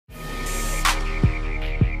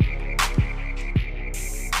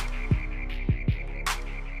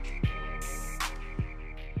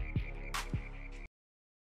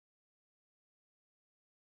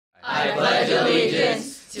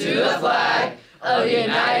of the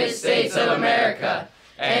United States of America,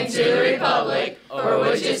 and to the republic for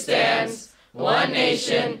which it stands, one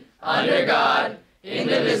nation, under God,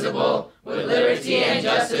 indivisible, with liberty and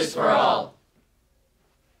justice for all.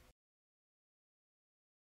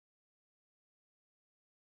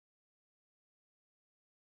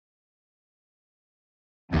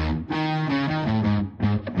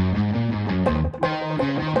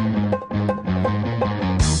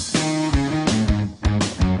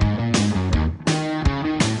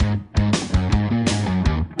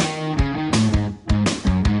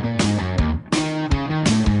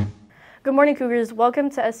 Good morning, Cougars. Welcome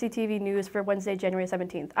to SCTV News for Wednesday, January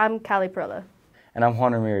 17th. I'm Callie Perella. And I'm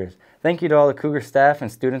Juan Ramirez. Thank you to all the Cougar staff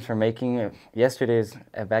and students for making yesterday's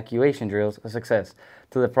evacuation drills a success.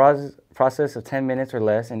 To the process of 10 minutes or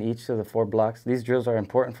less in each of the 4 blocks, these drills are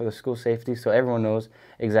important for the school safety so everyone knows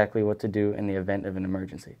exactly what to do in the event of an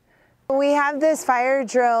emergency. We have this fire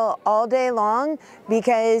drill all day long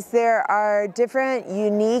because there are different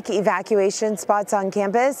unique evacuation spots on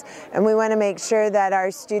campus, and we want to make sure that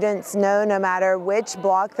our students know, no matter which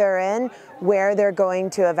block they're in, where they're going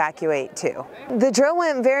to evacuate to. The drill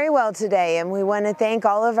went very well today, and we want to thank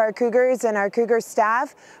all of our Cougars and our Cougar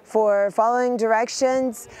staff for following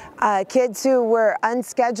directions. Kids who were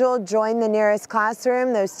unscheduled joined the nearest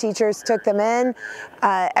classroom. Those teachers took them in.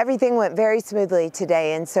 Everything went very smoothly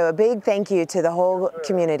today, and so a big thank you to the whole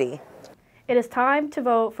community. It is time to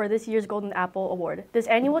vote for this year's Golden Apple Award. This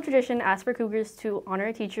annual tradition asks for Cougars to honor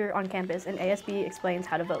a teacher on campus, and ASB explains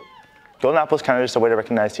how to vote. Golden Apple is kind of just a way to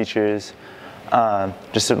recognize teachers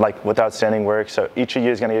with outstanding work. So each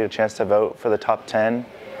year is going to get a chance to vote for the top 10,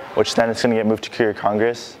 which then is going to get moved to Career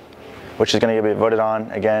Congress, which is going to get voted on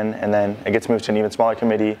again, and then it gets moved to an even smaller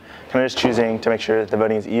committee, kind of just choosing to make sure that the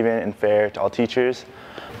voting is even and fair to all teachers.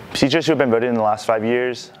 Teachers who have been voted in the last 5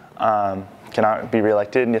 years cannot be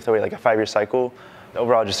reelected, and you have to wait like a 5-year cycle.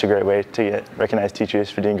 Overall, just a great way to get recognized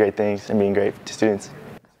teachers for doing great things and being great to students.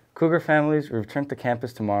 Cougar families return to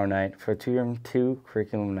campus tomorrow night for a 2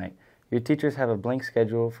 curriculum night. Your teachers have a blank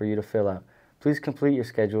schedule for you to fill out. Please complete your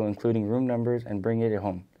schedule, including room numbers, and bring it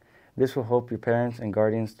home. This will help your parents and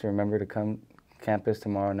guardians to remember to come to campus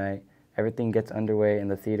tomorrow night. Everything gets underway in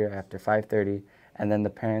the theater after 5:30, and then the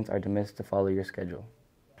parents are dismissed to follow your schedule.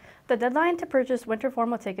 The deadline to purchase winter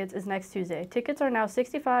formal tickets is next Tuesday. Tickets are now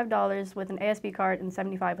 $65 with an ASB card and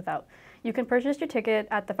 $75 without. You can purchase your ticket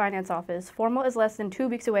at the finance office. Formal is less than 2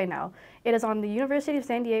 weeks away now. It is on the University of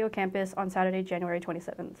San Diego campus on Saturday, January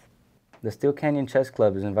 27th. The Steel Canyon Chess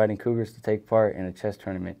Club is inviting Cougars to take part in a chess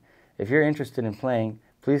tournament. If you're interested in playing,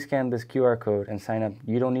 please scan this QR code and sign up.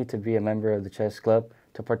 You don't need to be a member of the chess club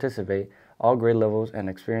to participate. All grade levels and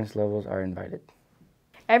experience levels are invited.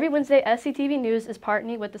 Every Wednesday, SCTV News is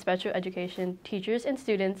partnering with the special education teachers and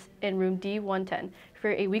students in room D110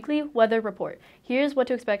 for a weekly weather report. Here's what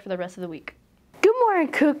to expect for the rest of the week. Good morning,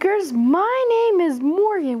 Cougars. My name is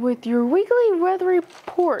Morgan with your weekly weather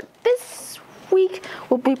report. This week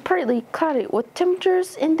will be partly cloudy with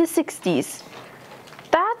temperatures in the 60s.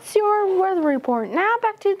 That's your weather report. Now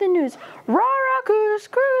back to the news. Rah-rah, Cougars,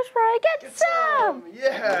 Cougars, right? Get some!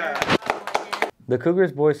 Yeah! The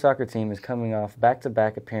Cougars boys soccer team is coming off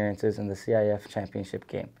back-to-back appearances in the CIF championship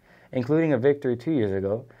game. Including a victory 2 years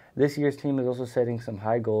ago, this year's team is also setting some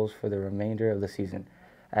high goals for the remainder of the season,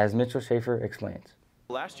 as Mitchell Schaefer explains.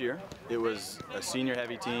 Last year, it was a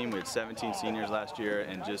senior-heavy team. We had 17 seniors last year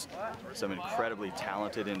and just some incredibly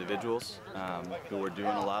talented individuals who were doing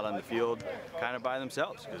a lot on the field kind of by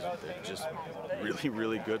themselves because they're just really,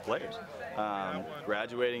 really good players.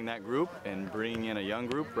 Graduating that group and bringing in a young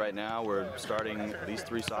group. Right now we're starting at least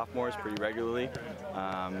 3 sophomores pretty regularly,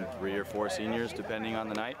 3 or 4 seniors depending on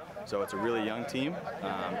the night. So it's a really young team.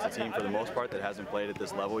 It's a team for the most part that hasn't played at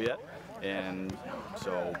this level yet. And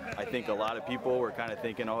so I think a lot of people were kind of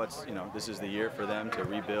thinking, oh, this is the year for them to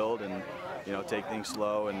rebuild and, take things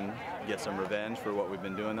slow and get some revenge for what we've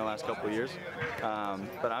been doing the last couple of years.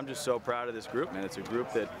 But I'm just so proud of this group, man. It's a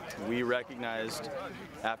group that we recognized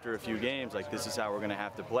after a few games, like this is how we're going to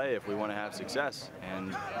have to play if we want to have success.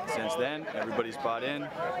 And since then, everybody's bought in.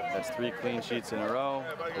 That's 3 clean sheets in a row.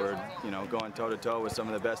 We're, going toe-to-toe with some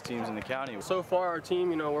of the best teams in the county. So far, our team,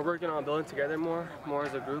 we're working on building together more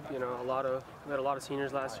as a group. We had a lot of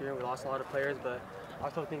seniors last year. We lost a lot of players, but I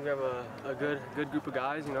still think we have a good group of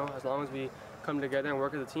guys. As long as we come together and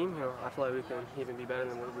work as a team, I feel like we can even be better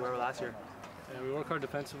than we were last year. Yeah, we work hard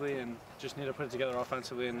defensively and just need to put it together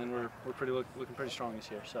offensively, and then we're looking pretty strong this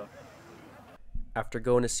year. So, after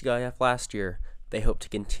going to CIF last year, they hope to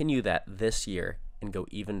continue that this year and go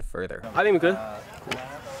even further. I think we could.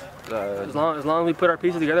 As long as we put our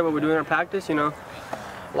pieces together, what we're doing in our practice,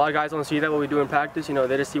 a lot of guys don't see that what we do in practice. You know,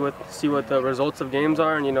 they just see what the results of games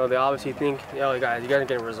are, and you know, they obviously think, yo, guys, you gotta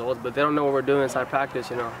get results, but they don't know what we're doing inside practice.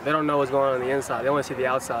 You know, they don't know what's going on the inside. They only see the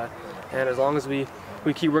outside. And as long as we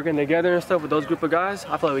keep working together and stuff with those group of guys,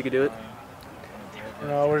 I feel like we could do it. You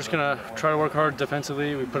know, we're just gonna try to work hard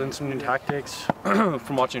defensively. We put in some new tactics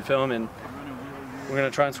from watching film, and we're gonna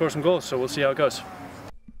try and score some goals. So we'll see how it goes.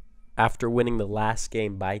 After winning the last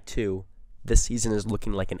game by 2, this season is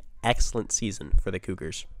looking like an excellent season for the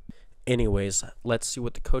Cougars. Anyways, let's see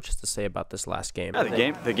what the coach has to say about this last game. Yeah,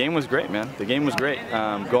 the game was great, man. The game was great.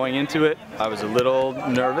 Going into it, I was a little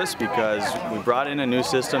nervous because we brought in a new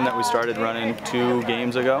system that we started running 2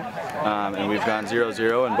 games ago, and we've gone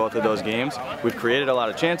 0-0 in both of those games. We've created a lot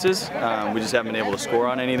of chances. We just haven't been able to score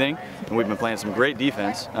on anything, and we've been playing some great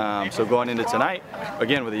defense. So going into tonight,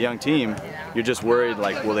 again, with a young team, you're just worried,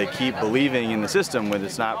 like, will they keep believing in the system when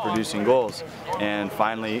it's not producing goals? And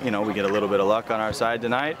finally, you know, we get a little bit of luck on our side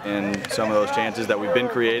tonight, and some of those chances that we've been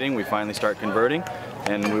creating, we finally start converting,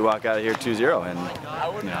 and we walk out of here 2-0. And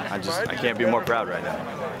you know, I can't be more proud right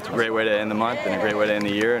now. It's a great way to end the month and a great way to end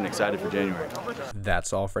the year, and excited for January.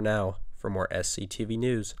 That's all for now. For more SCTV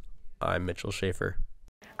News, I'm Mitchell Schaefer.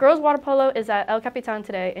 Girls water polo is at El Capitan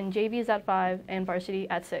today, and JV is at 5 and varsity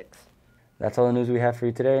at 6. That's all the news we have for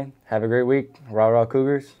you today. Have a great week. Rah, rah,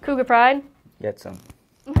 Cougars. Cougar Pride. Get some.